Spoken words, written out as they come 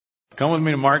Come with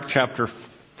me to Mark chapter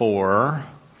 4.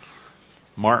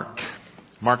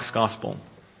 Mark's Gospel.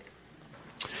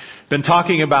 Been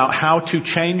talking about how to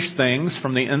change things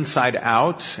from the inside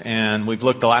out, and we've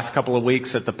looked the last couple of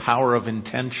weeks at the power of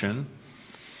intention.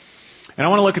 And I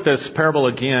want to look at this parable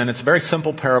again. It's a very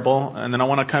simple parable, and then I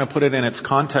want to kind of put it in its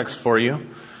context for you.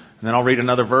 And then I'll read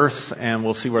another verse, and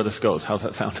we'll see where this goes. How's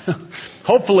that sound?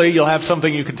 Hopefully, you'll have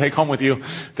something you can take home with you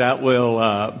that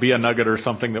will be a nugget or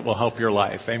something that will help your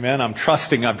life. Amen? I'm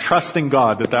trusting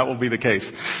God that will be the case.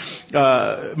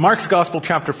 Mark's Gospel,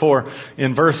 chapter 4,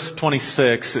 in verse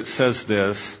 26, it says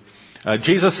this.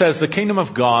 Jesus says, "The kingdom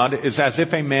of God is as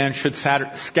if a man should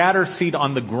scatter seed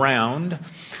on the ground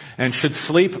and should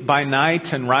sleep by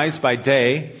night and rise by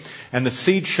day. And the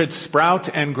seed should sprout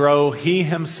and grow. He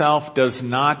himself does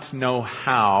not know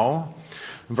how."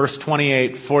 Verse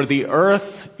 28, "For the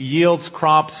earth yields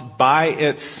crops by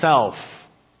itself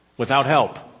without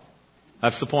help."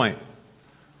 That's the point.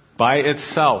 By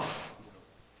itself.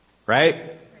 Right?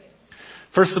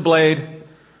 First the blade,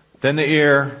 then the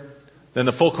ear, then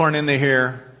the full corn in the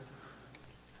ear.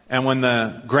 And when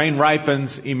the grain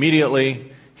ripens,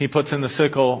 immediately he puts in the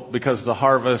sickle because the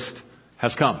harvest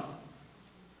has come.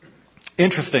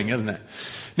 Interesting, isn't it?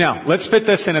 Now, let's fit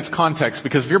this in its context,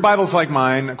 because if your Bible's like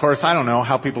mine, of course, I don't know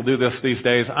how people do this these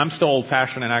days. I'm still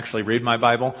old-fashioned and actually read my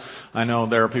Bible. I know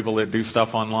there are people that do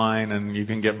stuff online, and you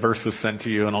can get verses sent to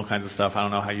you and all kinds of stuff. I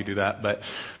don't know how you do that, but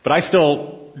I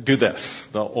still do this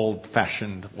the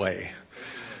old-fashioned way,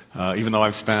 even though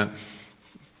I've spent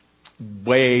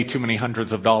way too many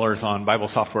hundreds of dollars on Bible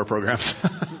software programs.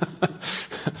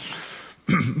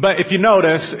 But if you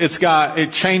notice,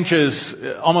 it changes,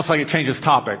 almost like it changes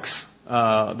topics,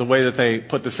 the way that they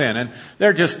put this in. And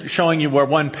they're just showing you where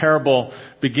one parable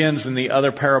begins and the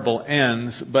other parable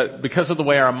ends. But because of the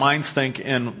way our minds think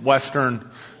in Western,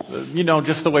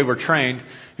 just the way we're trained,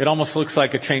 it almost looks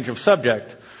like a change of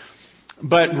subject.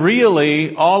 But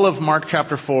really, all of Mark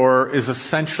chapter 4 is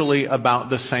essentially about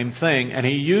the same thing. And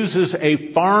he uses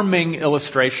a farming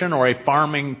illustration or a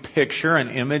farming picture,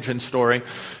 an image and story,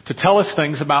 to tell us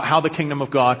things about how the kingdom of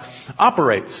God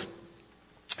operates.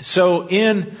 So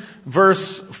in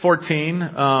verse 14,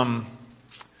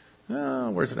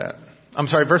 where's it at?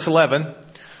 Verse 11,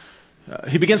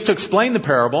 he begins to explain the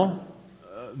parable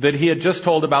that he had just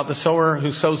told about the sower who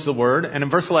sows the word. And in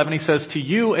verse 11 he says, "To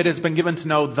you it has been given to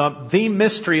know the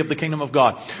mystery of the kingdom of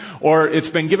God." Or it's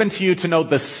been given to you to know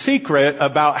the secret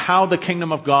about how the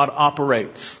kingdom of God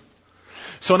operates.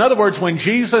 So in other words, when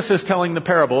Jesus is telling the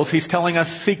parables, he's telling us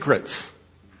secrets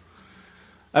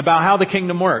about how the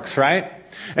kingdom works, right?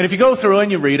 And if you go through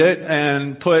and you read it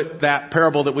and put that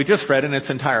parable that we just read in its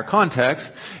entire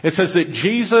context, it says that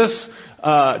Jesus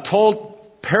told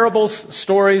parables,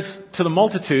 stories to the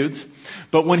multitudes,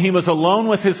 but when he was alone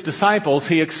with his disciples,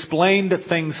 he explained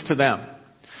things to them.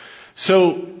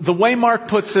 So the way Mark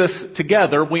puts this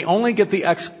together, we only get the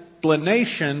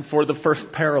explanation for the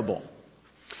first parable.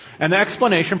 And the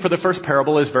explanation for the first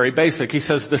parable is very basic. He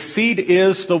says the seed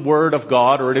is the word of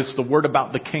God, or it is the word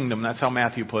about the kingdom. That's how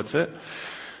Matthew puts it.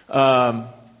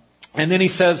 And then he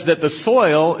says that the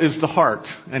soil is the heart.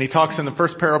 And he talks in the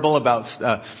first parable about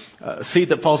seed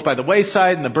that falls by the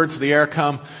wayside, and the birds of the air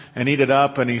come and eat it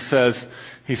up. And he says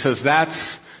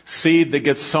that's seed that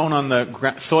gets sown on the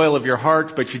soil of your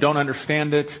heart, but you don't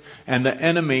understand it. And the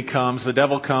enemy comes, the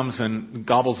devil comes and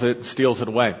gobbles it, steals it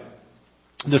away.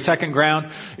 The second ground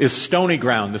is stony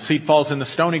ground. The seed falls in the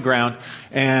stony ground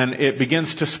and it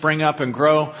begins to spring up and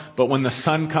grow. But when the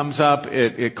sun comes up,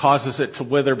 it causes it to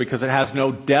wither because it has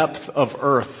no depth of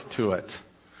earth to it.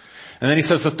 And then he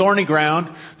says the thorny ground,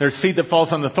 there's seed that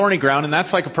falls on the thorny ground, and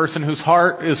that's like a person whose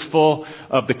heart is full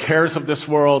of the cares of this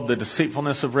world, the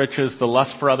deceitfulness of riches, the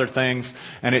lust for other things,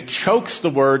 and it chokes the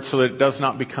word so that it does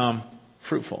not become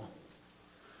fruitful.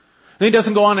 And he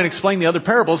doesn't go on and explain the other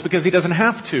parables because he doesn't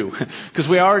have to, because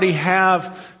we already have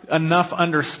enough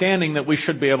understanding that we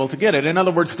should be able to get it. In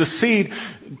other words, the seed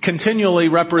continually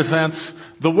represents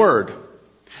the word,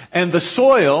 and the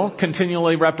soil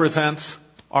continually represents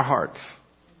our hearts.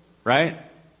 Right?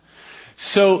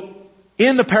 So,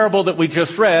 in the parable that we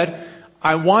just read,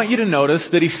 I want you to notice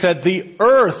that he said the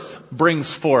earth brings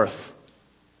forth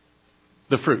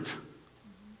the fruit.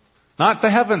 Not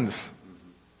the heavens.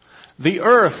 The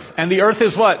earth. And the earth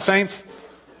is what, saints?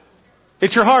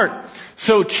 It's your heart.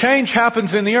 So change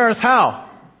happens in the earth.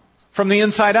 How? From the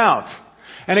inside out.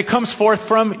 And it comes forth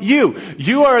from you.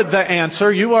 You are the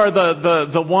answer. You are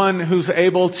the one who's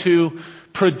able to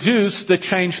produce the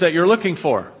change that you're looking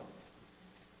for.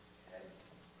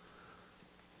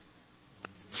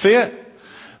 See it?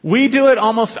 We do it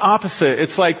almost opposite.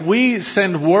 It's like we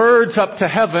send words up to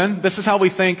heaven. This is how we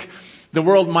think the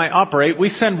world might operate. We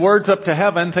send words up to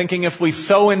heaven thinking if we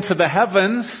sow into the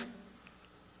heavens,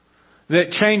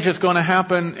 that change is going to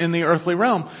happen in the earthly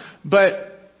realm.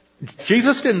 But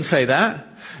Jesus didn't say that.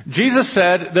 Jesus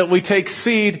said that we take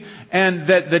seed and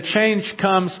that the change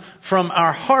comes from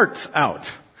our hearts out.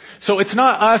 So it's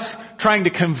not us trying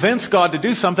to convince God to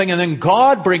do something and then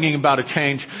God bringing about a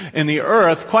change in the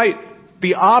earth. Quite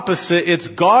the opposite. It's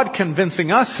God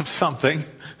convincing us of something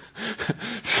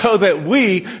so that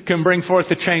we can bring forth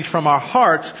the change from our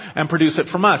hearts and produce it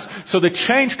from us. So the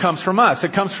change comes from us.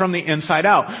 It comes from the inside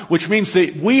out, which means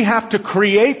that we have to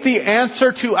create the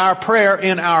answer to our prayer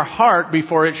in our heart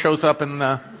before it shows up in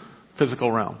the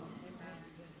physical realm.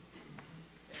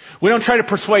 We don't try to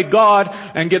persuade God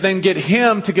and then get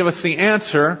Him to give us the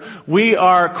answer. We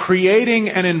are creating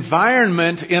an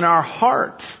environment in our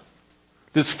heart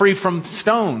that's free from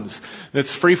stones,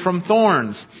 that's free from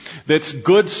thorns, that's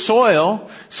good soil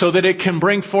so that it can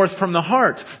bring forth from the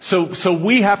heart. So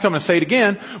we have to, I'm going to say it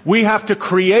again, we have to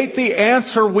create the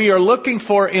answer we are looking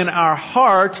for in our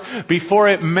heart before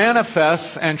it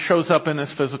manifests and shows up in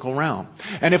this physical realm.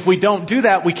 And if we don't do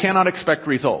that, we cannot expect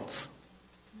results.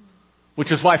 Which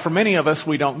is why for many of us,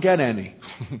 we don't get any.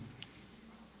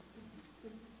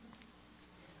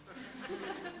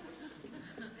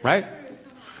 Right?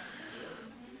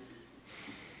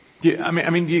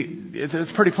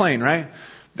 It's pretty plain, right?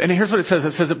 And here's what it says.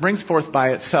 It says it brings forth by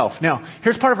itself. Now,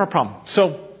 here's part of our problem.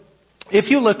 So, if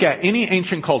you look at any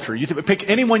ancient culture, you pick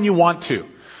anyone you want to,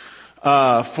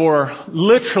 for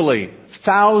literally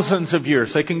thousands of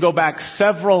years. They can go back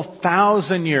several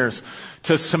thousand years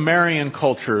to Sumerian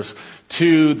cultures,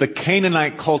 to the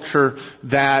Canaanite culture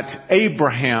that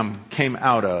Abraham came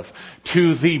out of,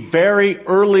 to the very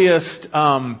earliest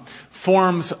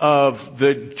forms of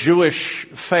the Jewish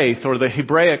faith or the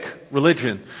Hebraic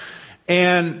religion.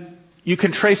 And you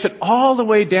can trace it all the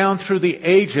way down through the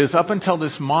ages up until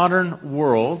this modern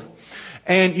world.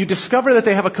 And you discover that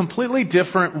they have a completely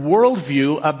different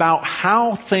worldview about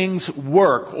how things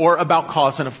work or about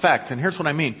cause and effect. And here's what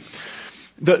I mean.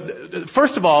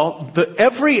 First of all,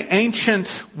 every ancient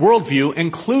worldview,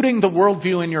 including the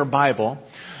worldview in your Bible,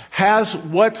 has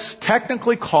what's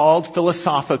technically called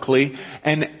philosophically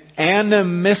an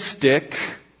animistic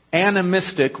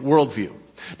worldview.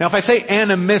 Now, if I say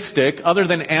animistic, other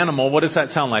than animal, what does that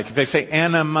sound like? If I say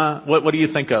anima, what do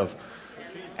you think of?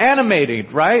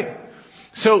 Animated, right?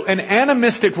 So an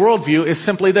animistic worldview is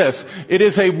simply this. It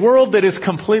is a world that is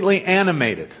completely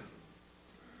animated.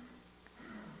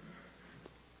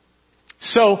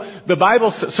 So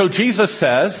so Jesus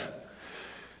says,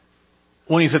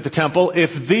 when He's at the temple,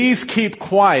 if these keep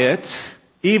quiet,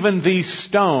 even these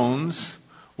stones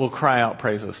will cry out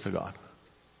praises to God.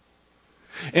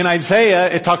 In Isaiah,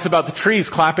 it talks about the trees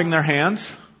clapping their hands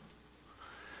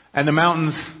and the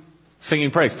mountains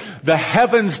singing praise. The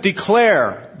heavens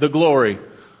declare the glory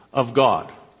of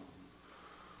God.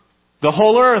 The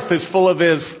whole earth is full of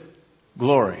His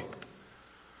glory.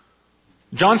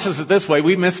 John says it this way.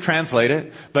 We mistranslate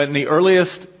it, but in the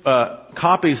earliest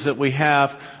copies that we have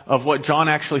of what John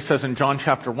actually says in John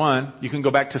chapter 1, you can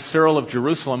go back to Cyril of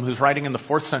Jerusalem, who's writing in the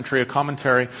 4th century a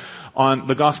commentary on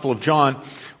the Gospel of John.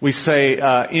 We say,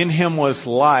 in Him was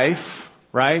life,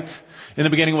 right? In the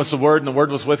beginning was the Word, and the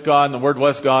Word was with God, and the Word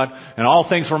was God, and all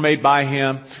things were made by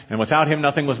Him, and without Him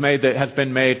nothing was made that has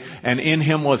been made, and in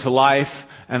Him was life,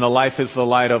 and the life is the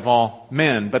light of all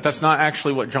men. But that's not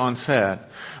actually what John said.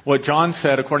 What John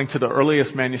said, according to the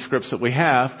earliest manuscripts that we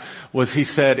have, was he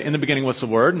said, in the beginning was the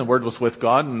Word, and the Word was with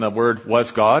God, and the Word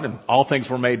was God, and all things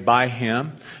were made by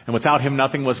Him, and without Him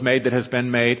nothing was made that has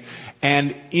been made,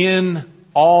 and in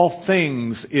all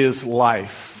things is life.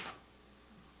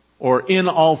 Or in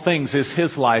all things is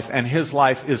His life, and His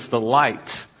life is the light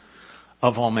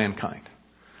of all mankind.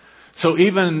 So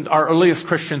even our earliest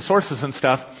Christian sources and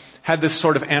stuff had this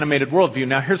sort of animated worldview.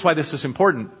 Now here's why this is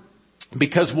important.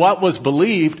 Because what was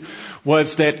believed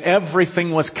was that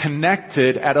everything was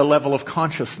connected at a level of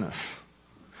consciousness.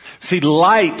 See,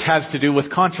 light has to do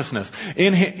with consciousness.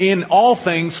 In all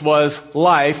things was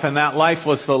life, and that life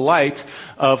was the light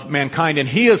of mankind. And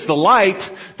He is the light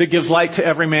that gives light to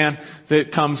every man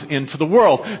that comes into the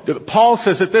world. Paul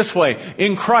says it this way,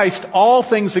 in Christ all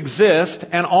things exist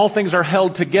and all things are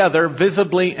held together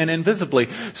visibly and invisibly.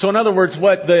 So in other words,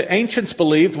 what the ancients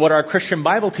believed, what our Christian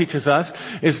Bible teaches us,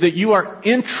 is that you are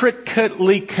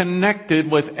intricately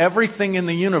connected with everything in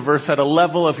the universe at a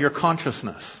level of your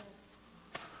consciousness.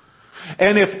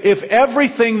 And if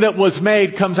everything that was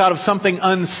made comes out of something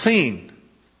unseen,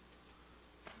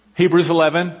 Hebrews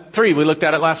 11:3, we looked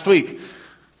at it last week,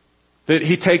 that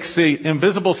He takes the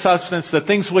invisible substance, the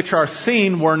things which are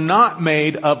seen were not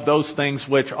made of those things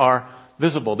which are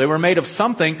visible. They were made of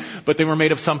something, but they were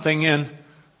made of something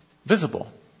invisible.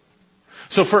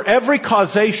 So for every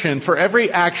causation, for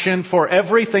every action, for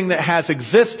everything that has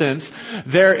existence,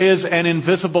 there is an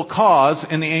invisible cause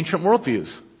in the ancient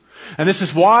worldviews. And this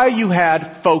is why you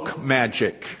had folk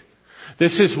magic.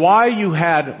 This is why you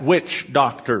had witch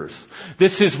doctors.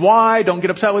 This is why, don't get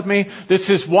upset with me, this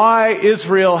is why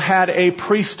Israel had a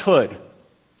priesthood.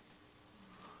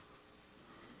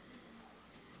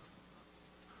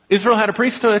 Israel had a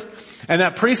priesthood, and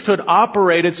that priesthood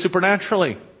operated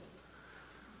supernaturally.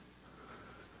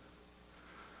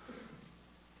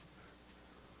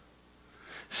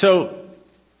 So,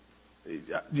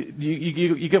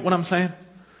 you get what I'm saying?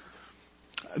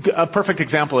 A perfect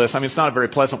example of this, it's not a very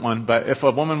pleasant one, but if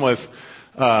a woman was,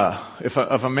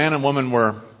 if a man and woman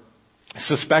were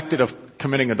suspected of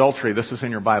committing adultery, this is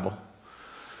in your Bible,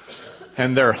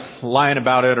 and they're lying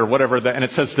about it or whatever, and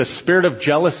it says the spirit of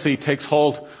jealousy takes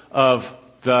hold of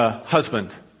the husband.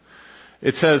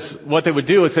 It says what they would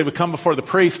do is they would come before the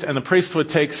priest, and the priest would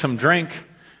take some drink,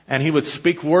 and he would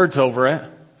speak words over it,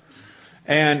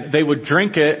 and they would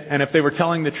drink it, and if they were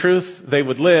telling the truth, they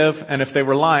would live, and if they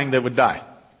were lying, they would die.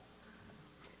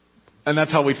 And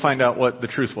that's how we'd find out what the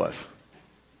truth was.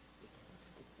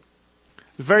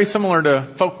 Very similar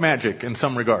to folk magic in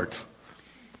some regards.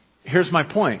 Here's my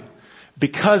point.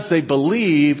 Because they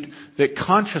believed that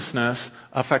consciousness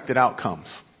affected outcomes.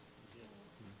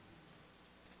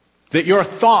 That your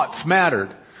thoughts mattered.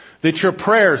 That your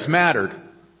prayers mattered.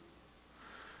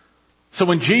 So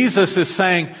when Jesus is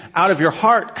saying, out of your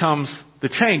heart comes the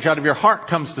change, out of your heart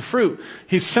comes the fruit,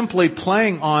 He's simply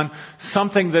playing on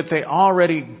something that they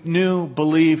already knew,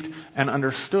 believed, and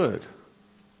understood.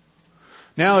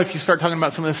 Now if you start talking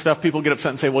about some of this stuff, people get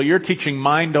upset and say, well, you're teaching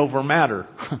mind over matter.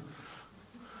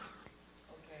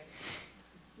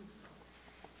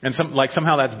 And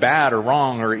somehow that's bad or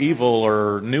wrong or evil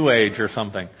or New Age or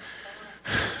something.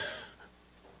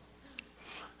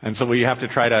 And so we have to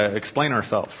try to explain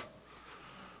ourselves.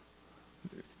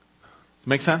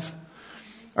 Make sense?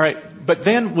 All right. But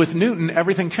then with Newton,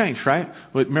 everything changed, right?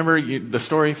 Remember the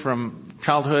story from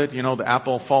childhood, the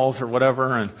apple falls or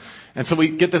whatever. And so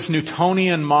we get this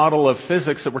Newtonian model of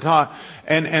physics that we're taught.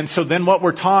 And so then what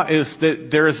we're taught is that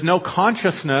there is no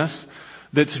consciousness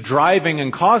that's driving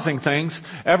and causing things.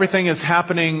 Everything is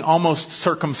happening almost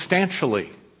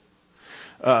circumstantially.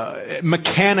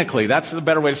 Mechanically. That's the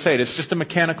better way to say it. It's just a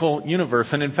mechanical universe.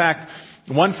 And in fact,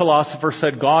 one philosopher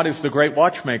said God is the great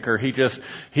watchmaker. He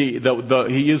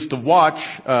used the watch,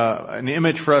 an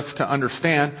image for us to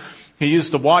understand. He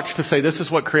used the watch to say this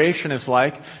is what creation is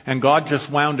like, and God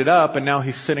just wound it up, and now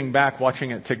He's sitting back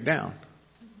watching it tick down.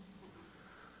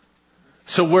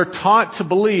 So we're taught to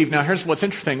believe, now here's what's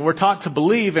interesting, we're taught to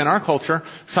believe in our culture,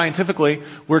 scientifically,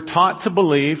 we're taught to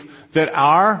believe that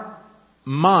our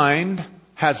mind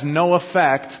has no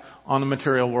effect on the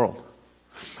material world.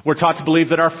 We're taught to believe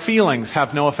that our feelings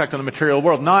have no effect on the material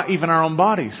world, not even our own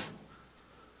bodies.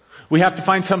 We have to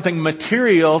find something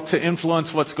material to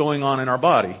influence what's going on in our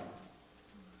body,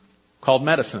 called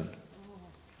medicine.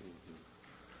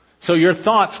 So your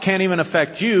thoughts can't even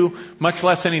affect you, much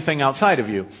less anything outside of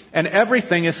you. And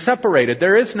everything is separated.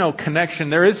 There is no connection.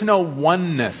 There is no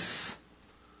oneness.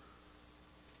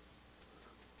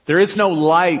 There is no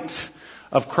light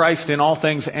of Christ in all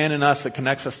things and in us that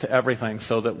connects us to everything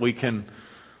so that we can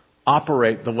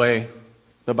operate the way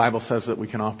the Bible says that we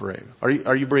can operate.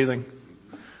 Are you breathing?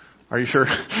 Are you sure?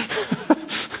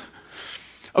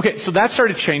 Okay, so that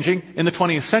started changing in the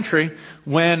 20th century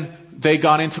when they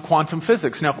got into quantum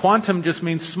physics. Now, quantum just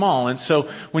means small. And so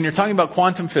when you're talking about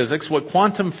quantum physics, what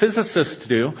quantum physicists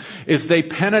do is they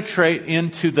penetrate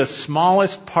into the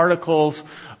smallest particles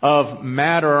of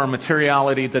matter or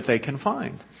materiality that they can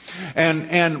find.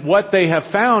 And what they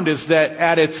have found is that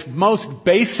at its most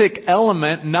basic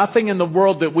element, nothing in the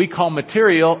world that we call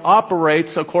material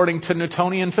operates according to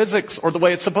Newtonian physics or the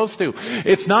way it's supposed to.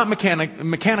 It's not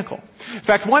mechanical. In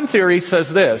fact, one theory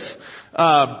says this,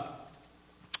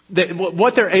 that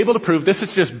what they're able to prove, this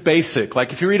is just basic.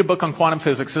 Like if you read a book on quantum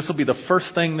physics, this will be the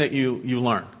first thing that you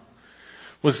learn.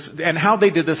 And how they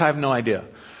did this, I have no idea.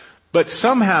 But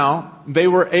somehow they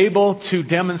were able to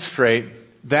demonstrate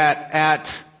that at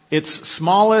its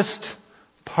smallest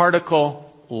particle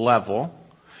level,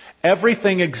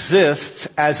 everything exists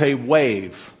as a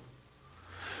wave.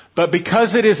 But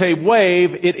because it is a wave,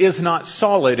 it is not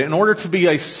solid. In order to be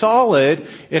a solid,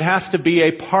 it has to be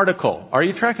a particle. Are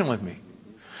you tracking with me?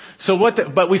 So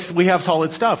but we have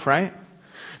solid stuff, right?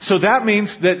 So that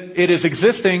means that it is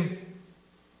existing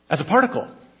as a particle.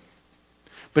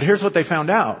 But here's what they found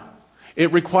out.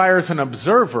 It requires an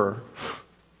observer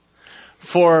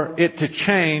for it to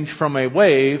change from a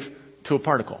wave to a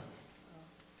particle?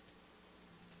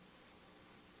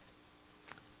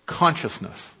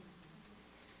 Consciousness.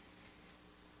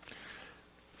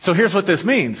 So here's what this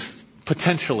means,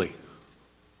 potentially.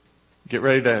 Get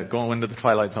ready to go into the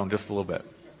twilight zone just a little bit.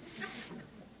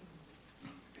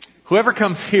 Whoever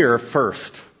comes here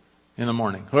first in the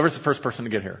morning, whoever's the first person to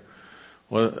get here,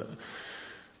 well,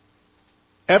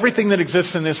 everything that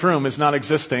exists in this room is not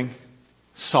existing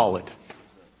solid.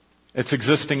 It's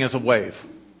existing as a wave.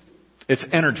 It's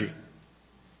energy.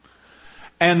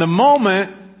 And the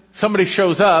moment somebody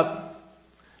shows up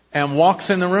and walks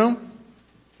in the room,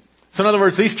 so in other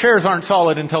words, these chairs aren't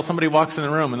solid until somebody walks in the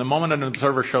room, and the moment an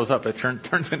observer shows up, it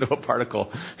turns into a particle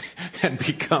and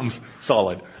becomes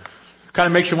solid. Kind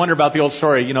of makes you wonder about the old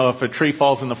story, if a tree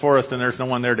falls in the forest and there's no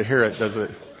one there to hear it, does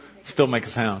it still make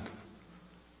a sound?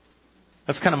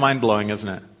 That's kind of mind-blowing, isn't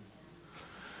it?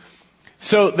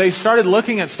 So they started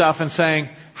looking at stuff and saying,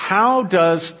 how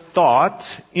does thought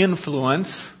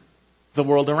influence the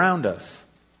world around us?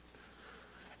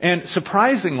 And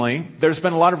surprisingly, there's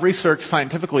been a lot of research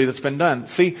scientifically that's been done.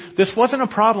 See, this wasn't a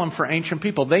problem for ancient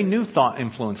people. They knew thought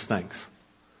influenced things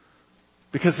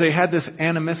because they had this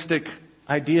animistic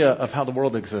idea of how the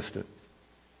world existed.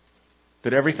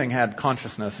 That everything had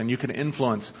consciousness and you could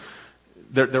influence.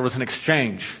 There was an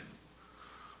exchange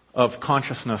of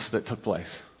consciousness that took place.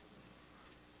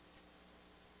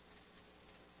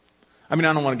 I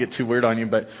don't want to get too weird on you,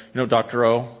 but Dr.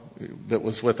 O that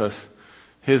was with us,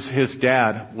 his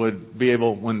dad would be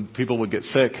able, when people would get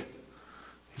sick,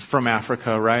 he's from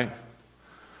Africa, right?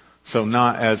 So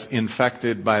not as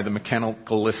infected by the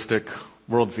mechanicalistic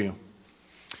worldview.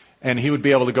 And he would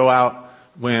be able to go out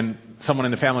when someone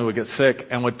in the family would get sick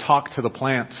and would talk to the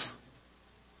plants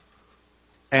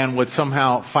and would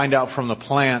somehow find out from the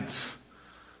plants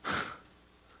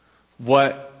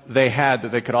what they had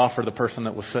that they could offer the person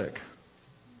that was sick.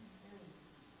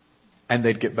 And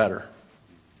they'd get better.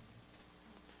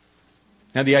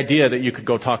 Now the idea that you could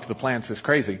go talk to the plants is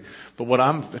crazy. But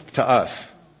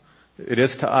it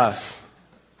is to us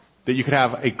that you could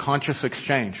have a conscious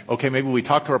exchange. Okay, maybe we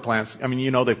talk to our plants.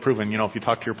 They've proven, if you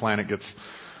talk to your plant, it gets...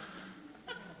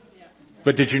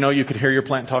 But did you know you could hear your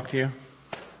plant talk to you?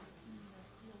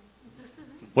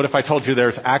 What if I told you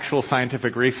there's actual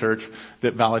scientific research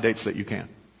that validates that you can?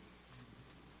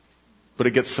 But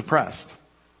it gets suppressed.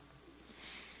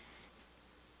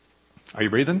 Are you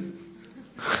breathing?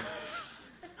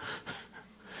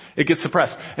 It gets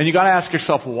suppressed. And you got to ask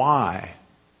yourself why.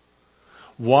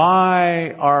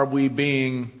 Why are we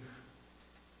being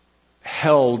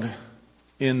held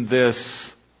in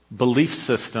this belief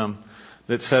system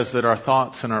that says that our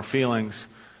thoughts and our feelings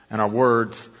and our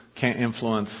words can't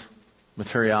influence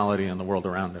materiality in the world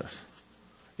around us?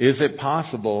 Is it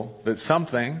possible that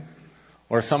something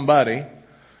or somebody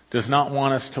does not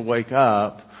want us to wake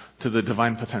up to the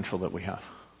divine potential that we have?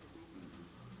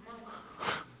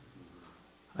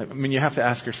 You have to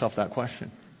ask yourself that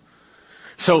question.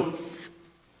 So,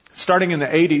 starting in the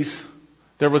 80s,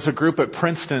 there was a group at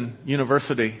Princeton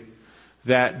University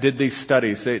that did these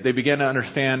studies. They began to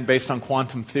understand, based on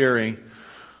quantum theory,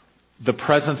 the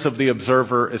presence of the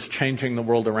observer is changing the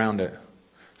world around it.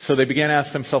 So they began to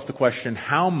ask themselves the question,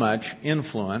 how much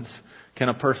influence can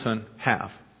a person have?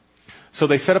 So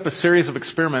they set up a series of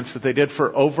experiments that they did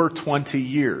for over 20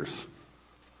 years.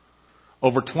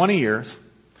 Over 20 years.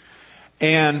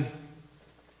 And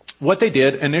what they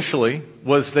did initially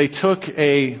was they took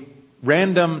a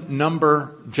random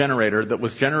number generator that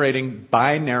was generating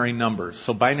binary numbers.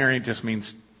 So binary just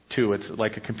means 2. It's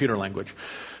like a computer language.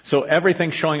 So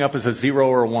everything showing up as a 0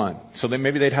 or a 1. So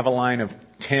maybe they'd have a line of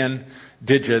 10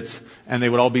 digits and they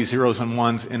would all be zeros and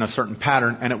ones in a certain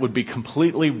pattern, and it would be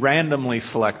completely randomly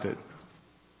selected.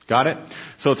 Got it?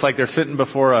 So it's like they're sitting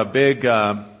before a big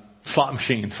slot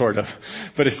machine, sort of,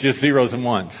 but it's just zeros and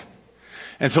ones.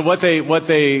 And so what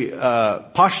they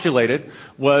postulated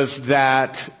was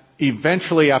that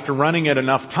eventually, after running it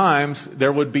enough times,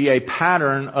 there would be a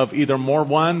pattern of either more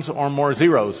ones or more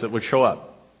zeros that would show up.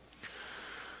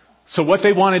 So what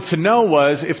they wanted to know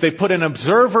was, if they put an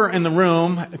observer in the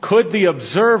room, could the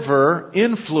observer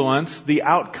influence the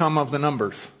outcome of the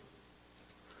numbers?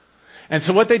 And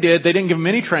so what they did, they didn't give them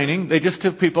any training. They just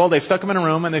took people, they stuck them in a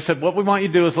room, and they said, what we want you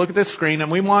to do is look at this screen,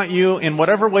 and we want you, in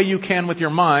whatever way you can with your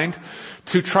mind,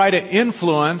 to try to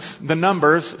influence the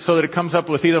numbers so that it comes up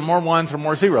with either more ones or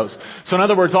more zeros. So in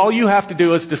other words, all you have to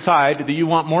do is decide that you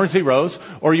want more zeros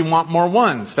or you want more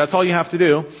ones. That's all you have to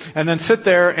do. And then sit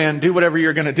there and do whatever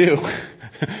you're going to do.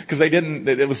 Because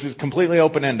it was just completely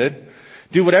open-ended.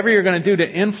 Do whatever you're going to do to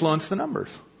influence the numbers.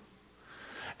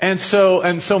 And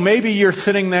so maybe you're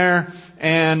sitting there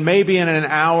and maybe in an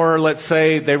hour, let's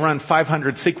say they run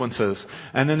 500 sequences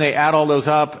and then they add all those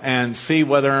up and see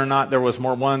whether or not there was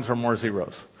more ones or more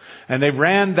zeros. And they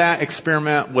ran that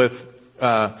experiment with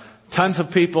tons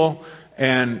of people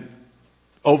and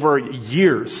over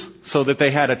years so that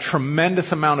they had a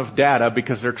tremendous amount of data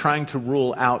because they're trying to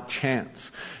rule out chance.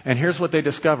 And here's what they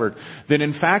discovered. That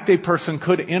in fact a person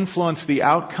could influence the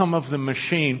outcome of the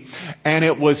machine, and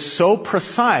it was so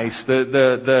precise,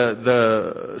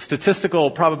 the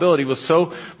statistical probability was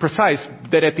so precise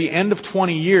that at the end of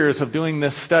 20 years of doing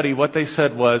this study, what they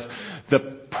said was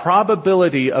the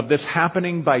probability of this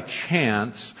happening by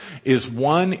chance is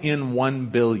 1 in 1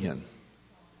 billion.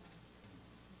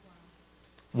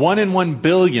 1 in 1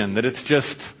 billion, that it's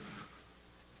just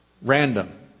random.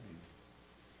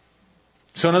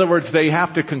 So in other words, they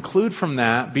have to conclude from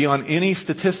that, beyond any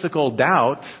statistical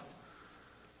doubt,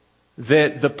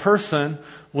 that the person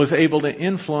was able to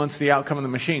influence the outcome of the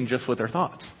machine just with their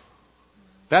thoughts.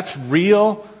 That's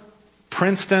real,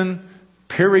 Princeton,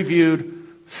 peer-reviewed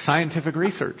scientific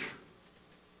research.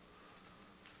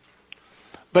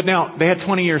 But now, they had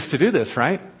 20 years to do this,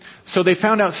 right? So they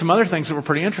found out some other things that were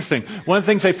pretty interesting. One of the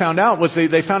things they found out was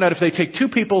they found out if they take two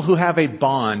people who have a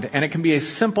bond, and it can be a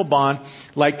simple bond,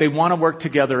 like they want to work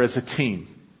together as a team.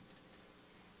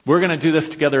 We're going to do this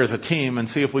together as a team and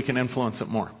see if we can influence it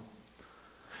more.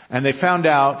 And they found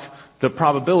out the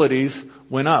probabilities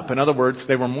went up. In other words,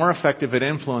 they were more effective at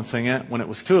influencing it when it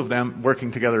was two of them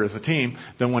working together as a team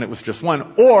than when it was just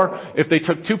one. Or if they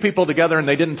took two people together and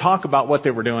they didn't talk about what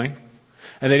they were doing,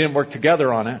 and they didn't work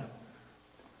together on it.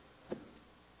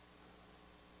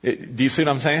 Do you see what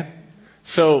I'm saying?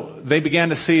 So they began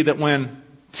to see that when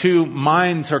two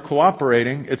minds are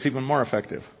cooperating, it's even more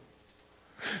effective.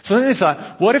 So then they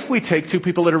thought, what if we take two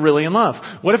people that are really in love?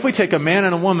 What if we take a man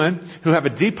and a woman who have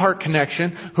a deep heart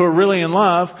connection, who are really in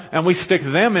love, and we stick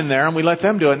them in there and we let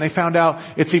them do it? And they found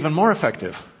out it's even more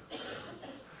effective.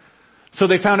 So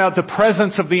they found out the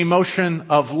presence of the emotion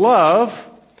of love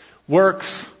works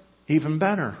even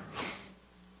better.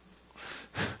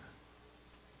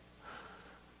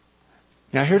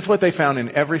 Now here's what they found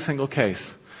in every single case.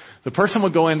 The person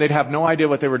would go in, they'd have no idea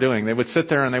what they were doing. They would sit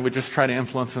there and they would just try to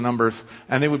influence the numbers,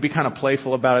 and they would be kind of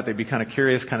playful about it. They'd be kind of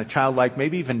curious, kind of childlike,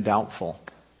 maybe even doubtful.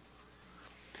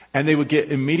 And they would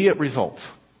get immediate results.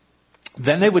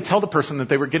 Then they would tell the person that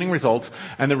they were getting results,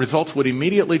 and the results would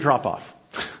immediately drop off.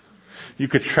 You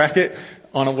could track it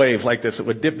on a wave like this. It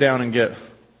would dip down and get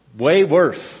way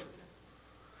worse.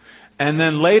 And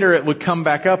then later it would come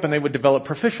back up and they would develop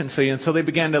proficiency. And so they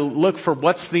began to look for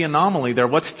what's the anomaly there,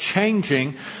 what's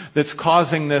changing that's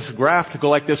causing this graph to go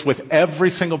like this with every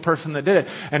single person that did it.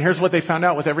 And here's what they found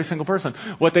out with every single person.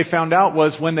 What they found out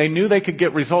was when they knew they could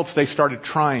get results, they started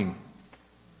trying.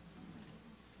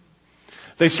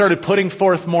 They started putting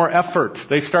forth more effort.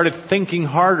 They started thinking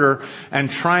harder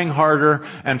and trying harder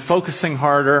and focusing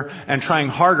harder and trying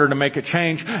harder to make a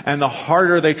change. And the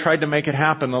harder they tried to make it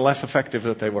happen, the less effective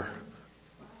that they were.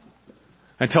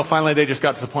 Until finally they just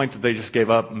got to the point that they just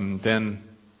gave up, and then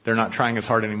they're not trying as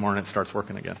hard anymore and it starts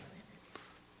working again.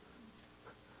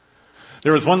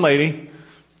 There was one lady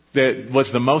that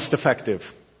was the most effective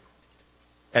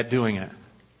at doing it.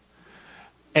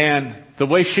 And the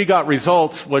way she got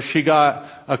results was she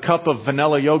got a cup of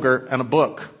vanilla yogurt and a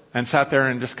book and sat there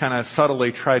and just kind of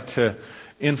subtly tried to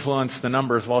influence the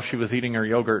numbers while she was eating her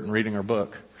yogurt and reading her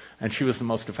book. And she was the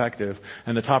most effective.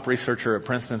 And the top researcher at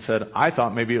Princeton said, I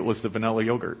thought maybe it was the vanilla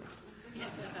yogurt.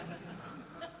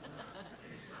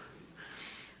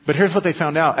 But here's what they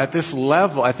found out. At this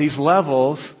level, at these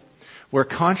levels where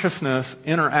consciousness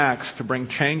interacts to bring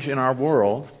change in our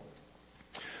world,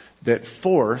 that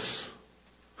force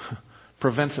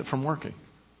prevents it from working.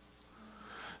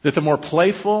 That the more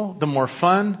playful, the more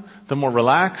fun, the more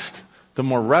relaxed, the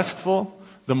more restful,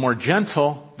 the more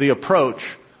gentle the approach,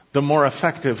 the more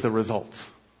effective the results.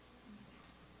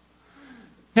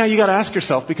 Now you got to ask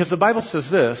yourself, because the Bible says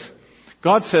this,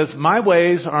 God says, my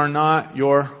ways are not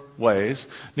your ways,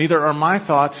 neither are my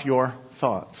thoughts your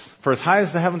thoughts. For as high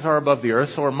as the heavens are above the earth,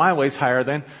 so are my ways higher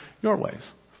than your ways.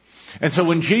 And so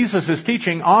when Jesus is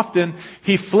teaching, often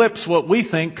he flips what we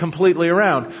think completely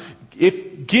around.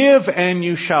 Give and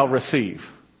you shall receive.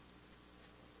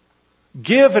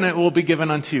 Give and it will be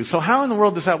given unto you. So how in the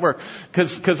world does that work?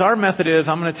 Because our method is,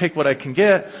 I'm going to take what I can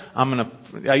get.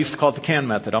 I used to call it the can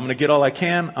method. I'm going to get all I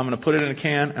can. I'm going to put it in a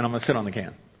can and I'm going to sit on the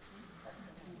can.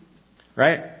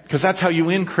 Right? Because that's how you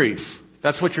increase.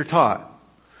 That's what you're taught.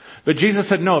 But Jesus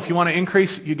said, no, if you want to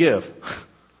increase, you give.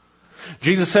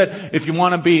 Jesus said, if you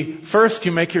want to be first,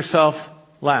 you make yourself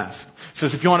last. He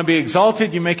says, if you want to be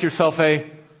exalted, you make yourself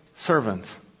a servant.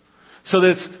 So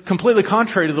that it's completely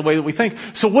contrary to the way that we think.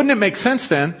 So wouldn't it make sense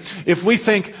then if we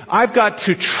think, I've got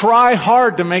to try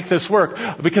hard to make this work?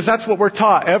 Because that's what we're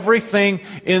taught. Everything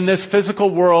in this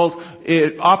physical world,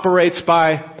 it operates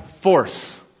by force.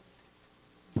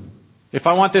 If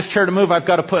I want this chair to move, I've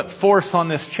got to put force on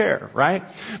this chair, right?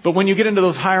 But when you get into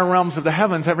those higher realms of the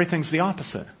heavens, everything's the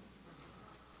opposite.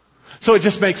 So it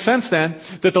just makes sense then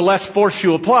that the less force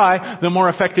you apply, the more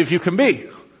effective you can be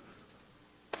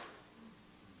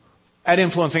at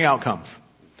influencing outcomes.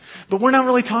 But we're not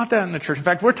really taught that in the church. In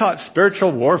fact, we're taught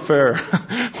spiritual warfare.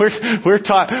 we're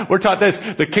taught this.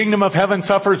 The kingdom of heaven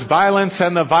suffers violence,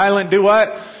 and the violent do what?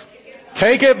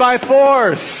 Take it by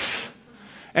force.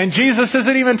 And Jesus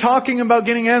isn't even talking about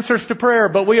getting answers to prayer,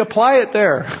 but we apply it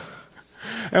there.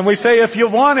 And we say, if you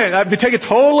want it, we take it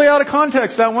totally out of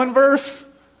context, that one verse.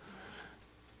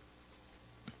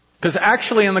 Because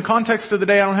actually, in the context of the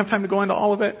day, I don't have time to go into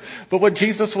all of it, but what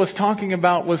Jesus was talking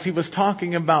about was he was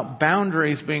talking about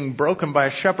boundaries being broken by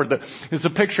a shepherd. It's a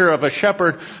picture of a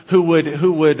shepherd who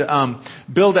would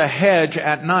build a hedge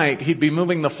at night. He'd be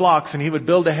moving the flocks, and he would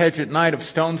build a hedge at night of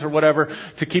stones or whatever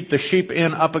to keep the sheep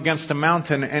in up against a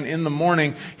mountain. And in the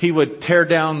morning, he would tear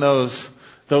down those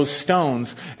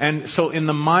stones. And so in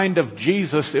the mind of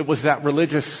Jesus, it was that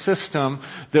religious system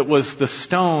that was the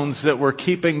stones that were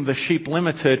keeping the sheep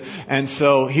limited. And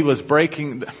so he was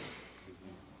breaking.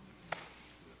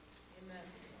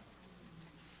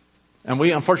 And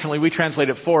unfortunately, we translate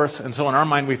it force. And so in our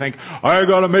mind, we think, I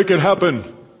gotta make it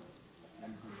happen.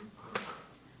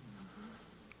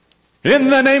 In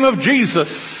the name of Jesus.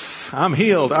 I'm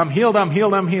healed. I'm healed. I'm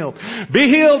healed. I'm healed. Be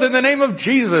healed in the name of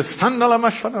Jesus.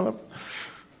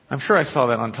 I'm sure I saw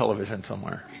that on television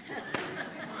somewhere.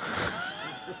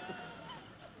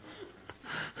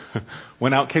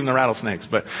 When out came the rattlesnakes.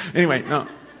 But anyway, no.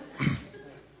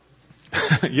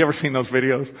 You ever seen those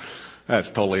videos? That's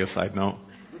totally a side note.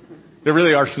 There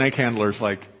really are snake handlers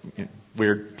like in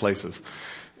weird places.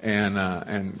 And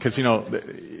cause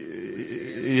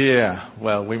yeah,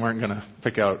 well, we weren't going to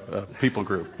pick out a people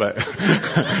group, but,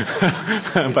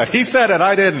 but he said it,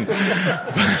 I didn't.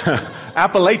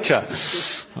 Appalachia.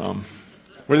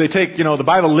 Where they take, the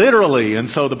Bible literally. And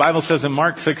so the Bible says in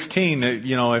Mark 16,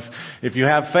 that, if you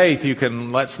have faith, you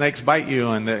can let snakes bite you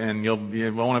and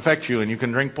it won't affect you, and you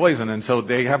can drink poison. And so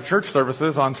they have church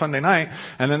services on Sunday night,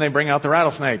 and then they bring out the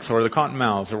rattlesnakes or the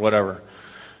cottonmouths or whatever.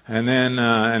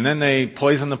 And then they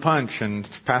poison the punch and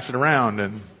pass it around,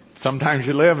 and sometimes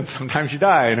you live and sometimes you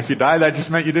die. And if you die, that just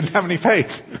meant you didn't have any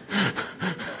faith.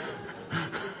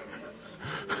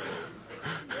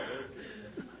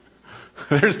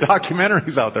 There's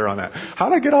documentaries out there on that. How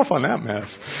did I get off on that mess?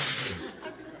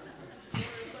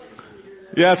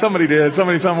 Yeah, somebody did.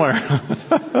 Somebody somewhere.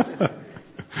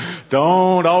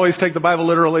 Don't always take the Bible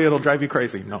literally. It'll drive you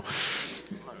crazy. No.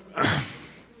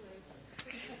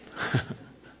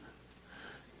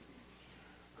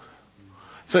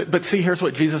 But see, here's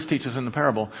what Jesus teaches in the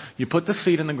parable. You put the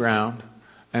seed in the ground,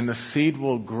 and the seed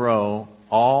will grow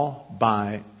all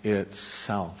by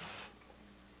itself.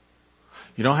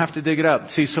 You don't have to dig it up.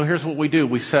 See, so here's what we do.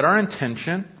 We set our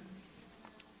intention,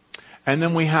 and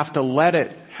then we have to let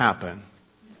it happen,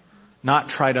 not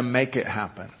try to make it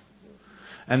happen.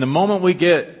 And the moment we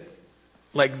get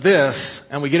like this,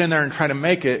 and we get in there and try to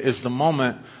make it, is the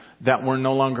moment that we're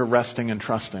no longer resting and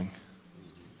trusting.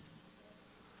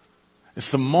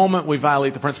 It's the moment we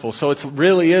violate the principle. So it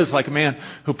really is like a man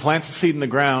who plants a seed in the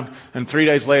ground, and 3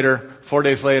 days later, 4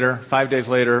 days later, 5 days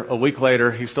later, a week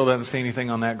later, he still doesn't see anything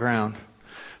on that ground.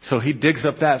 So he digs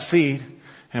up that seed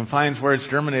and finds where it's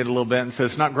germinated a little bit and says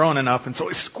it's not growing enough. And so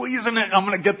he's squeezing it. I'm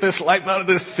going to get this life out of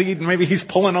this seed. And maybe he's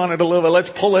pulling on it a little bit.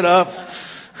 Let's pull it up.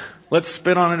 Let's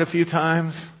spit on it a few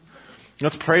times.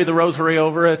 Let's pray the rosary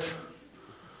over it.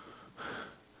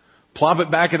 Plop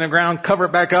it back in the ground. Cover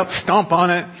it back up. Stomp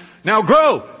on it. Now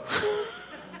grow.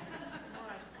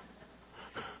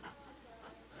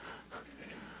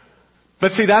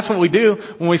 But see, that's what we do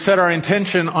when we set our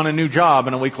intention on a new job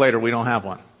and a week later we don't have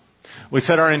one. We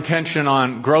set our intention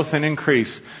on growth and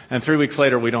increase, and 3 weeks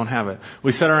later we don't have it.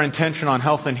 We set our intention on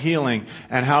health and healing,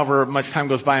 and however much time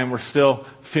goes by and we're still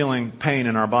feeling pain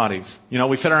in our bodies.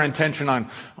 We set our intention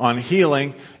on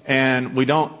healing, and we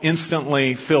don't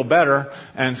instantly feel better,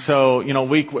 and so,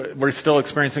 we're still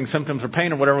experiencing symptoms or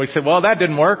pain or whatever. We say, well, that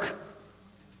didn't work.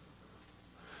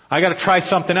 I got to try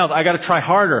something else. I got to try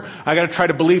harder. I got to try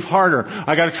to believe harder.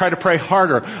 I got to try to pray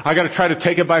harder. I got to try to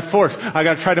take it by force. I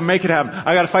got to try to make it happen.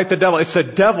 I got to fight the devil. It's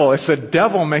the devil. It's the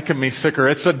devil making me sicker.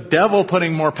 It's the devil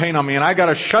putting more pain on me, and I got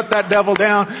to shut that devil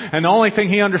down. And the only thing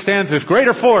he understands is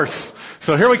greater force.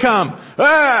 So here we come.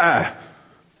 Ah!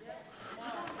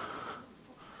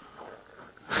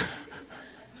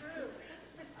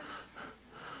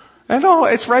 And no,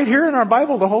 it's right here in our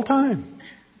Bible the whole time.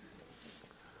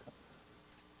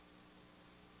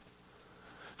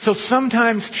 So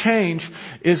sometimes change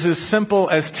is as simple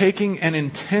as taking an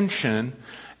intention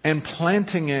and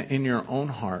planting it in your own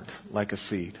heart like a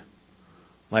seed,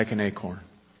 like an acorn.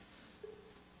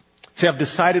 See, I've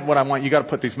decided what I want. You got to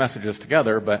put these messages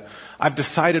together, but I've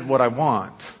decided what I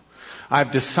want.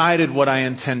 I've decided what I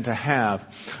intend to have.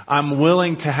 I'm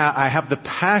willing to I have the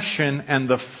passion and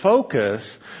the focus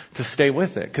to stay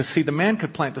with it. Because see, the man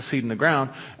could plant the seed in the ground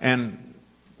and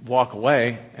walk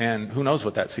away, and who knows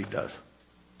what that seed does.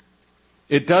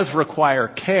 It does require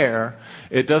care.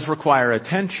 It does require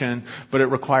attention, but it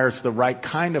requires the right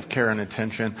kind of care and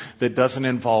attention that doesn't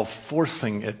involve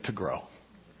forcing it to grow.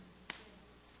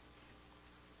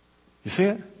 You see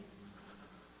it?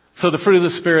 So the fruit of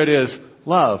the Spirit is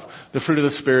love. The fruit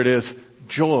of the Spirit is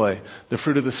joy. The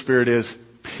fruit of the Spirit is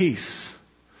peace.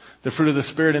 The fruit of the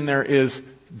Spirit in there is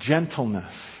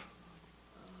gentleness.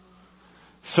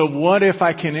 So what if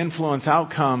I can influence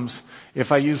outcomes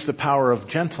if I use the power of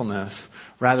gentleness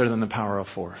rather than the power of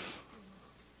force?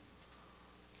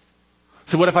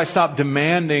 So what if I stop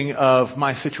demanding of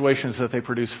my situations that they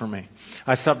produce for me?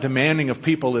 I stop demanding of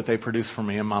people that they produce for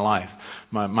me in my life,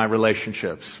 my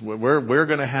relationships. We're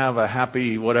going to have a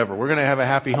happy whatever. We're going to have a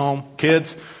happy home.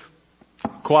 Kids,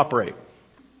 cooperate.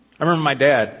 I remember my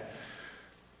dad.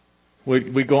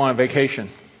 We'd go on a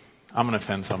vacation. I'm going to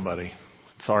offend somebody.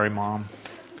 Sorry, Mom.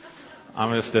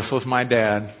 This was my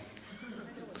dad.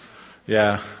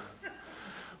 Yeah.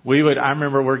 I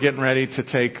remember we're getting ready to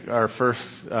take our first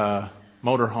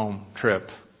motorhome trip.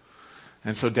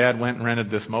 And so Dad went and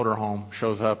rented this motorhome.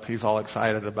 Shows up. He's all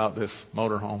excited about this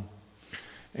motorhome.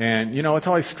 And, it's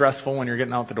always stressful when you're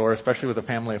getting out the door, especially with a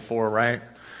family of 4, right?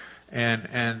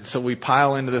 And so we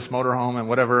pile into this motorhome and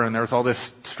whatever, and there's all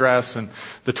this stress, and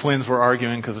the twins were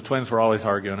arguing, because the twins were always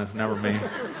arguing. It's never me.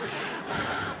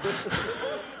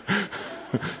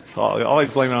 So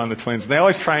always blame it on the twins. They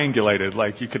always triangulated,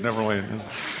 like you could never win.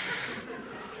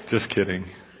 Just kidding.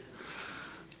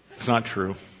 It's not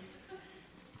true.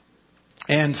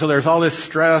 And so there's all this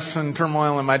stress and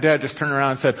turmoil, and my dad just turned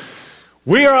around and said,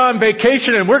 "We are on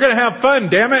vacation and we're going to have fun,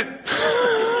 damn it."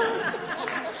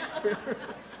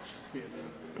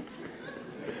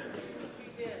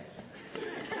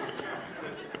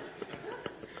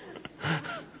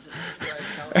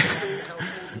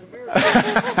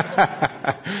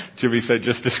 Jimmy said,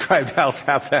 just described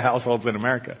half the households in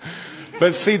America.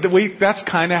 But see, that's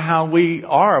kind of how we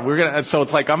are. So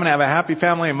it's like, I'm going to have a happy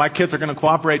family and my kids are going to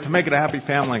cooperate to make it a happy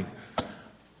family.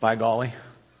 By golly.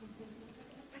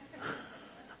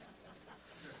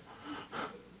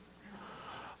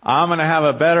 I'm going to have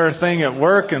a better thing at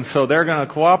work, and so they're going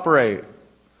to cooperate.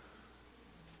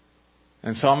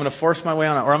 And so I'm going to force my way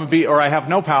on it. Or I have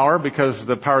no power because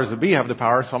the powers that be have the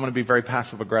power, so I'm going to be very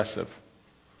passive aggressive.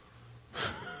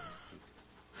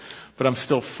 But I'm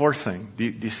still forcing. Do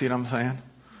you see what I'm saying?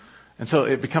 And so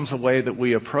it becomes a way that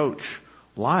we approach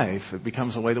life. It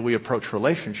becomes a way that we approach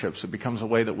relationships. It becomes a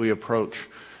way that we approach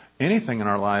anything in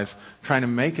our lives, trying to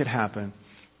make it happen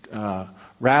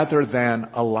rather than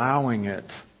allowing it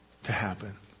to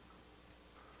happen.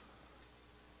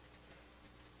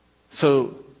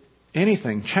 So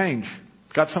anything, change.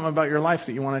 Got something about your life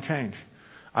that you want to change.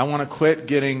 I want to quit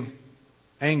getting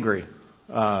angry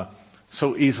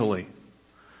so easily.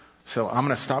 So I'm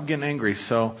going to stop getting angry.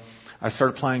 So I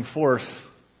start applying force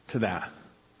to that.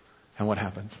 And what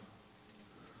happens?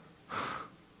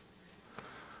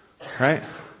 Right?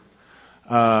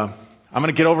 I'm going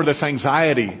to get over this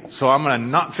anxiety. So I'm going to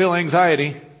not feel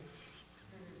anxiety.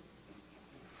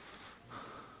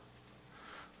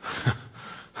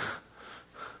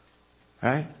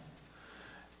 Right?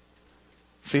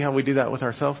 See how we do that with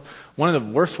ourselves? One of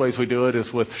the worst ways we do it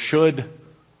is with should,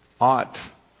 ought,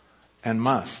 and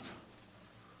must.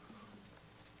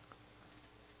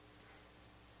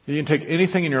 You can take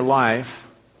anything in your life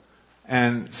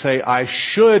and say, I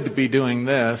should be doing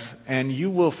this, and you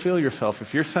will feel yourself,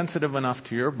 if you're sensitive enough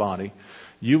to your body,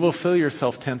 you will feel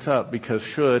yourself tense up, because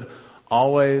should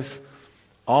always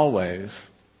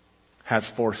has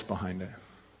force behind it.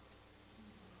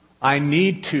 I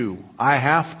need to. I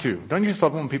have to. Don't you just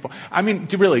love it when people...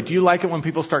 do you like it when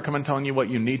people start coming and telling you what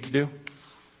you need to do?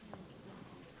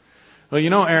 Well,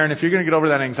 Aaron, if you're going to get over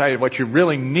that anxiety, what you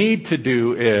really need to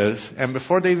do is... And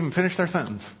before they even finish their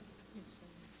sentence,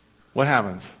 what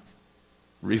happens?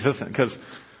 Resistance. Because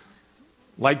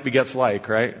like begets like,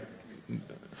 right?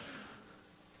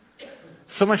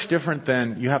 So much different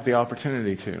than you have the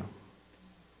opportunity to.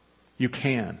 You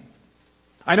can.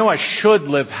 I know I should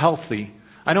live healthy.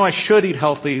 I know I should eat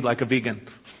healthy like a vegan.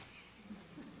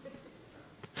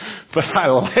 but I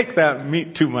like that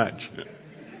meat too much.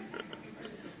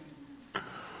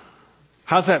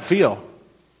 How's that feel?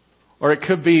 Or it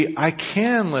could be, I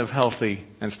can live healthy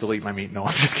and still eat my meat. No,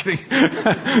 I'm just kidding.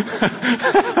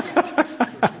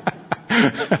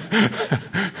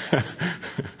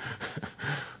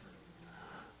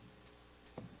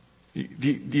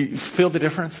 Do you feel the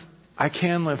difference? I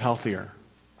can live healthier.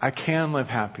 I can live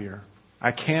happier.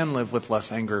 I can live with less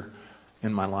anger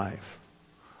in my life.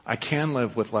 I can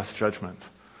live with less judgment.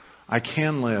 I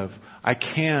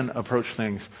can approach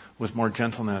things with more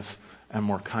gentleness and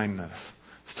more kindness.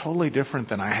 It's totally different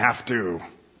than I have to.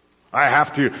 I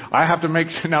have to make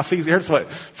sure. Now see, here's what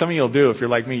some of you will do if you're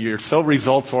like me. You're so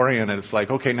results oriented. It's like,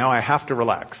 okay, now I have to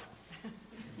relax.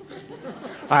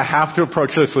 I have to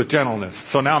approach this with gentleness.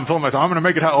 So now I'm telling myself, I'm going to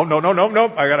make it. Oh, no.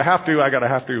 I gotta have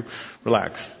to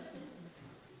relax.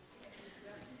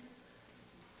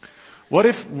 What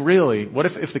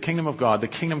if the kingdom of God, the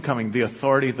kingdom coming, the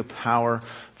authority, the power,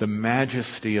 the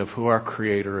majesty of who our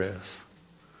Creator is,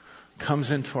 comes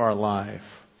into our life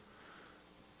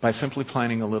by simply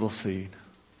planting a little seed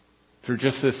through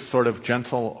just this sort of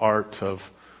gentle art of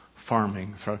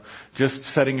farming. So just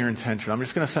setting your intention. I'm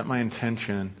just going to set my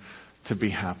intention to be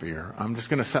happier. I'm just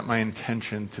going to set my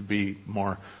intention to be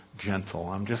more gentle.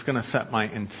 I'm just going to set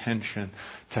my intention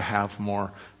to have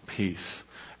more peace.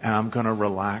 And I'm going to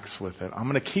relax with it. I'm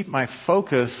going to keep my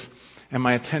focus and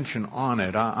my attention on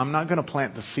it. I'm not going to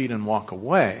plant the seed and walk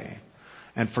away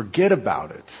and forget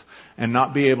about it and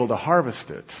not be able to harvest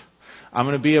it. I'm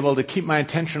going to be able to keep my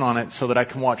attention on it so that I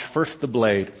can watch first the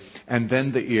blade and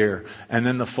then the ear and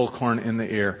then the full corn in the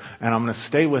ear. And I'm going to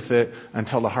stay with it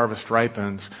until the harvest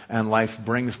ripens and life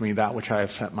brings me that which I have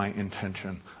set my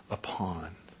intention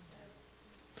upon.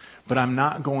 But I'm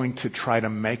not going to try to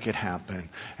make it happen.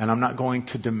 And I'm not going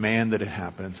to demand that it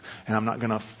happens. And I'm not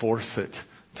going to force it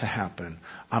to happen.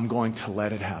 I'm going to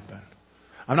let it happen.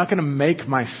 I'm not going to make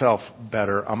myself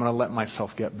better. I'm going to let myself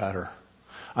get better.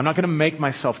 I'm not going to make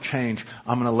myself change.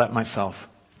 I'm going to let myself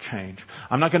change.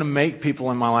 I'm not going to make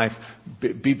people in my life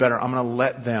be better. I'm going to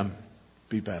let them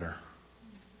be better.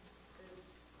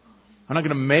 I'm not going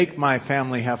to make my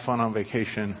family have fun on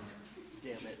vacation.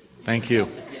 Thank you.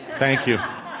 Thank you.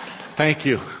 Thank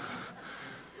you.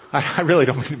 I really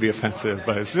don't mean to be offensive,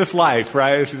 but it's just life,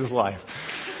 right? It's just life.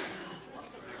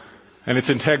 And it's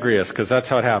integrious because that's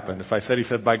how it happened. If I said he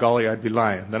said, by golly, I'd be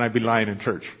lying. Then I'd be lying in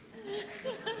church.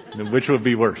 Which would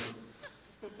be worse?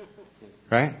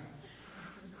 Right?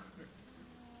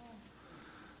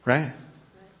 Right?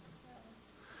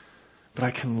 But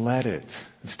I can let it.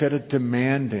 Instead of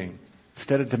demanding,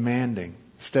 instead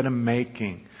of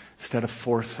making, instead of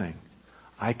forcing,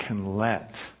 I can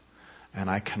let and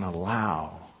I can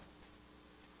allow.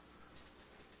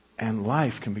 And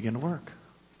life can begin to work.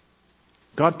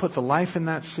 God put the life in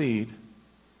that seed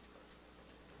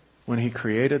when He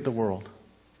created the world.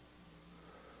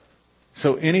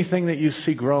 So anything that you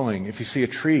see growing, if you see a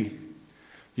tree,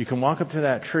 you can walk up to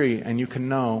that tree and you can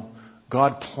know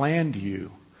God planned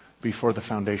you before the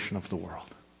foundation of the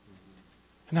world.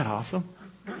 Isn't that awesome?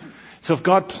 So if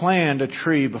God planned a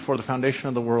tree before the foundation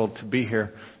of the world to be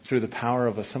here through the power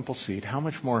of a simple seed, how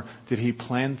much more did He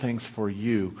plan things for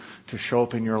you to show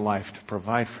up in your life, to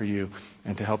provide for you,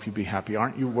 and to help you be happy?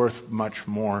 Aren't you worth much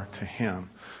more to Him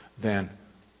than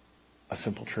a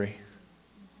simple tree?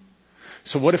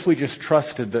 So what if we just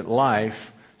trusted that life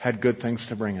had good things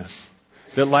to bring us?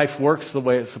 That life works the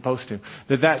way it's supposed to?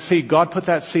 That seed, God put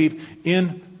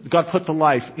the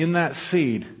life in that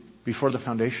seed before the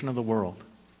foundation of the world.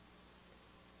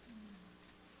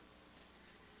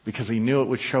 Because He knew it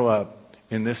would show up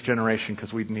in this generation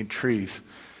because we'd need trees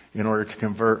in order to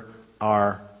convert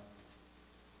our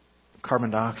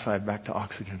carbon dioxide back to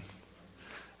oxygen.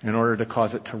 In order to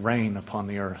cause it to rain upon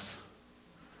the earth.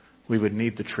 We would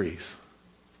need the trees.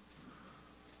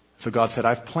 So God said,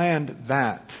 I've planned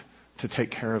that to take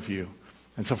care of you.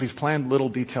 And so if He's planned little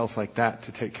details like that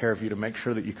to take care of you, to make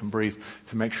sure that you can breathe,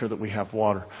 to make sure that we have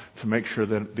water, to make sure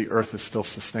that the earth is still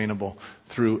sustainable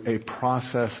through a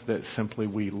process that simply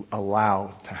we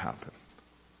allow to happen.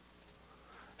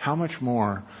 How much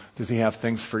more does He have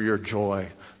things for your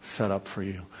joy set up for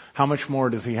you? How much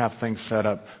more does He have things set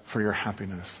up for your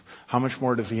happiness? How much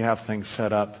more does He have things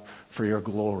set up for your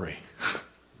glory?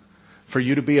 For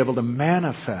you to be able to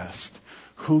manifest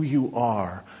who you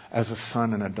are as a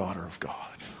son and a daughter of God.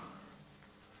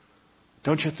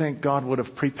 Don't you think God would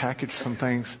have prepackaged some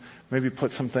things, maybe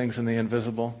put some things in the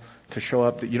invisible to show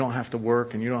up that you don't have to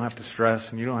work and you don't have to stress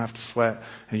and you don't have to sweat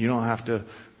and you don't have to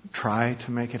try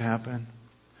to make it happen?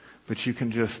 But you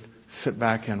can just sit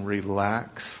back and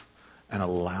relax and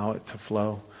allow it to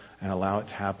flow and allow it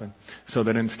to happen. So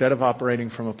that instead of operating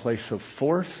from a place of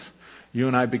force, you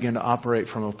and I begin to operate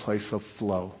from a place of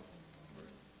flow.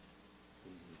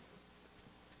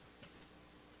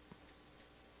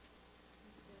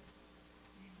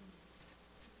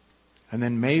 And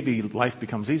then maybe life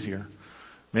becomes easier.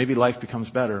 Maybe life becomes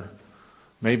better.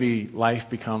 Maybe life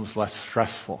becomes less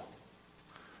stressful.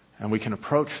 And we can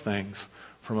approach things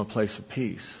from a place of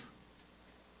peace.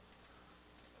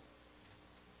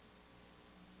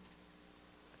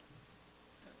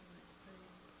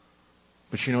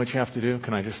 But you know what you have to do?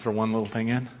 Can I just throw one little thing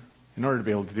in? In order to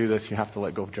be able to do this, you have to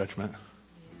let go of judgment.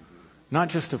 Not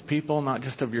just of people, not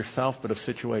just of yourself, but of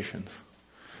situations.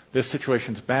 This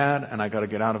situation's bad, and I got to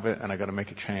get out of it, and I got to make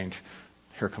a change.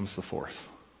 Here comes the force.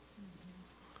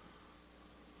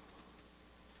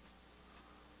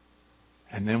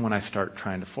 And then when I start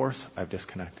trying to force, I've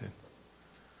disconnected.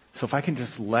 So if I can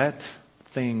just let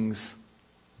things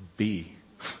be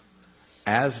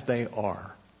as they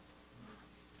are,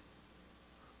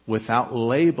 without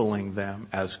labeling them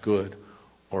as good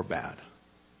or bad,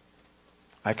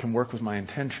 I can work with my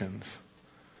intentions.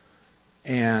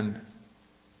 And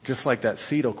just like that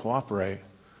seed will cooperate,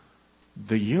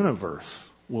 the universe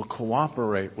will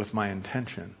cooperate with my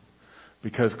intention,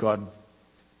 because God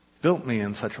built me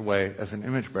in such a way as an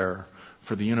image bearer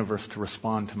for the universe to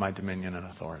respond to my dominion and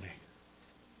authority.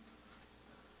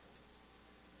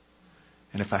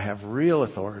 And if I have real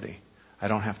authority, I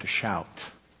don't have to shout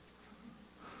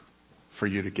for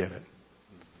you to get it.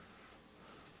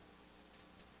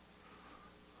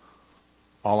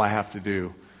 All I have to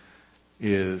do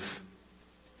is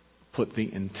put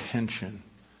the intention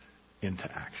into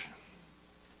action.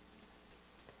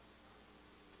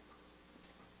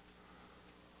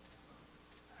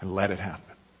 And let it happen.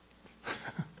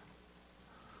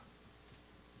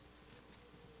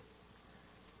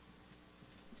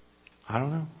 I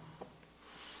don't know.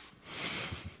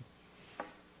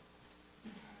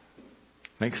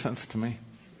 Makes sense to me.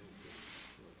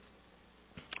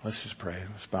 Let's just pray.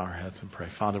 Let's bow our heads and pray.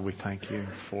 Father, we thank you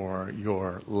for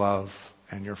your love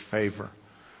and your favor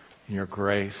and your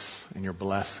grace and your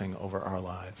blessing over our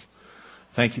lives.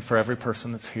 Thank you for every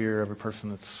person that's here, every person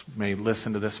that's may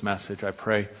listen to this message. I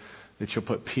pray that you'll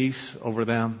put peace over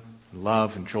them,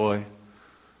 love and joy,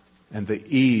 and the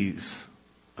ease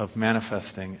of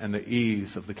manifesting and the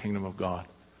ease of the kingdom of God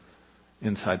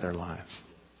inside their lives.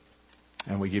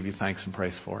 And we give you thanks and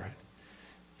praise for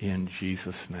it. In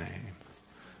Jesus' name.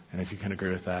 And if you can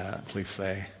agree with that, please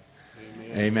say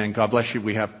amen. Amen. God bless you.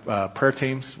 We have prayer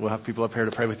teams. We'll have people up here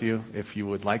to pray with you if you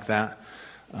would like that.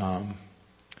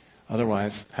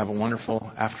 Otherwise, have a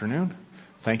wonderful afternoon.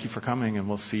 Thank you for coming, and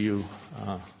we'll see you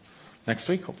next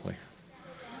week, hopefully.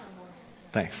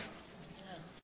 Thanks.